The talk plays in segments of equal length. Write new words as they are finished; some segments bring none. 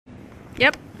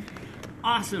Yep.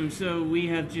 Awesome. So we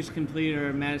have just completed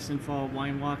our Madison Fall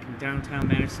Wine Walk in downtown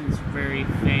Madison. It's very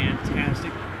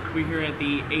fantastic. We're here at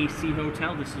the AC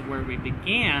Hotel. This is where we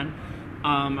began.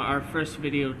 Our first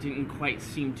video didn't quite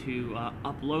seem to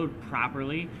upload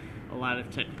properly. A lot of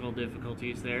technical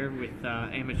difficulties there with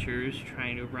amateurs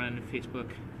trying to run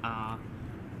Facebook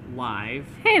Live.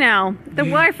 Hey now, the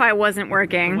Wi-Fi wasn't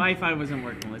working. The Wi-Fi wasn't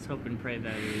working. Let's hope and pray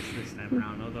that it is this time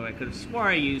around, although I could have swore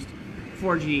I used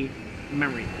 4G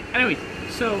memory. Anyways,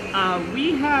 so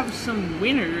we have some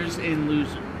winners and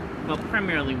losers. Well,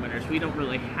 primarily winners. We don't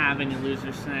really have any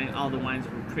losers tonight. All the wines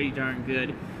were pretty darn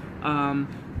good.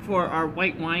 For our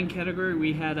white wine category,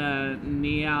 we had a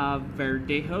Nia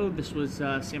Verdejo. This was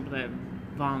sampled at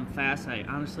Vom Fast. I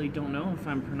honestly don't know if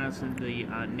I'm pronouncing the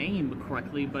name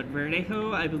correctly, but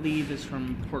Verdejo, I believe, is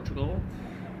from Portugal.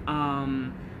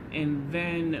 And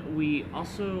then we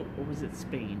also, or was it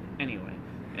Spain? Anyway.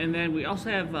 And then we also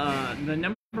have the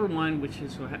number one, which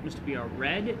is what happens to be our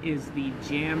red, is the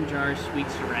Jam Jar Sweet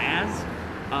Shiraz.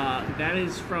 That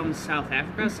is from South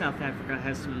Africa. South Africa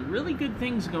has some really good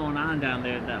things going on down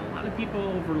there that a lot of people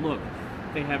overlook.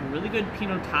 They have a really good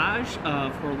Pinotage.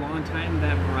 For a long time,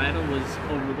 that varietal was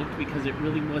overlooked because it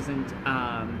really wasn't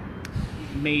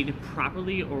made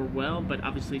properly or well, but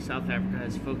obviously South Africa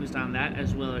has focused on that,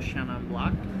 as well as Chenin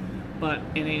Blanc. But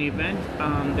in any event,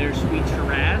 their Sweet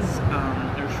Shiraz,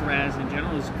 or Shiraz in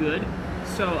general, is good.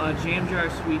 So Jam Jar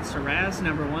Sweet Shiraz,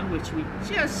 number one, which we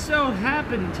just so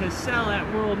happened to sell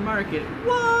at World Market.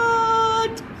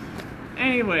 What?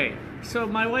 Anyway, so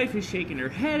my wife is shaking her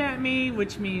head at me,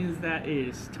 which means that it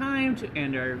is time to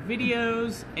end our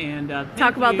videos. And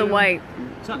talk about the white.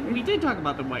 So we did talk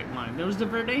about the white wine. There was the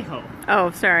Verdejo.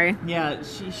 Oh, sorry. Yeah,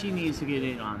 she needs to get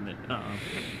in on the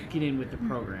get in with the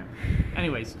program.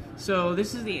 Anyways, so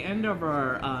this is the end of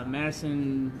our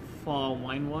Madison Fall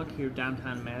Wine Walk here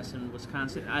downtown Madison,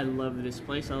 Wisconsin. I love this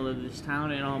place. I love this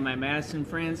town, and all my Madison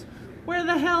friends. Where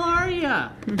the hell are ya?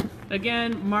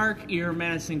 Again, Mark, your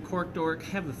Madison Cork Dork.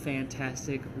 Have a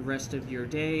fantastic rest of your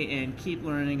day and keep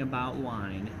learning about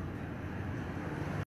wine.